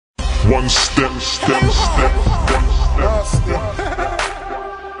One step, step, step, Narstie.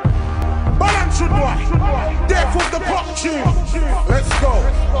 Balance should boy. Death of the pop tune. Let's go.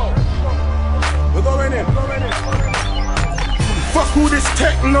 We're going in. Fuck all this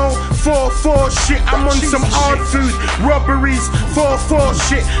techno, 4-4 shit. I'm on some hard food, robberies, 4-4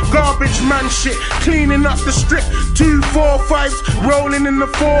 shit, garbage man shit, cleaning up the strip, 2-4-5s, rolling in the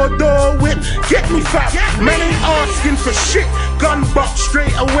 4-door whip. Get me fam, man ain't asking for shit. Gun butt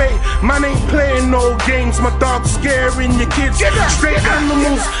straight away, man ain't playing no games. My dog scaring your kids, straight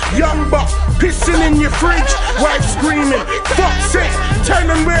animals, young buck pissing in your fridge, wife screaming, fuck's sake, tell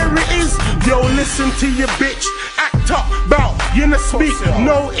them where it is. Yo, listen to your bitch, act up, bout, you no speak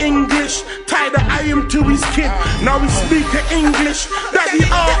no English. Tie the iron to his kid, now he speak English. Daddy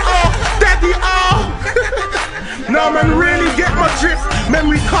daddy Now man really get my drift. Man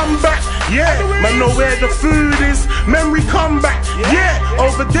we come back, yeah. Man know where the food is. Man we come back, yeah.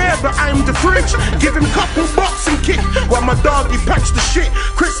 Over there, but I'm the fridge. Give him couple bucks and kick while my doggy packs the shit.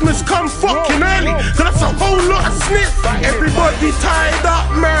 Christmas come fucking early, cause that's a whole lot of sniff. Everybody tied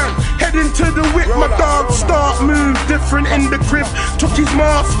up, man. Heading to the whip, my dog start move different in the crib. Took his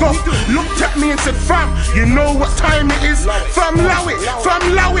mask off, looked at me and said, fam, you know what time it is? Fam, allow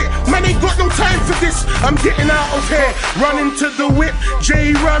it, man ain't got no time for this. I'm getting out of here, running to the whip.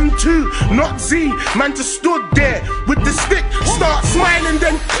 J-Ram 2, not Z, man just stood there with the stick, start smiling,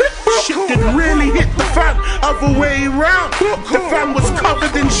 then clip. Shit did really hit the fan, other way round. The fan was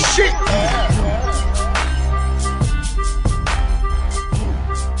covered in shit.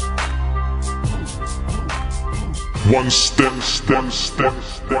 one step, step, step,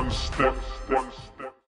 one step, one step.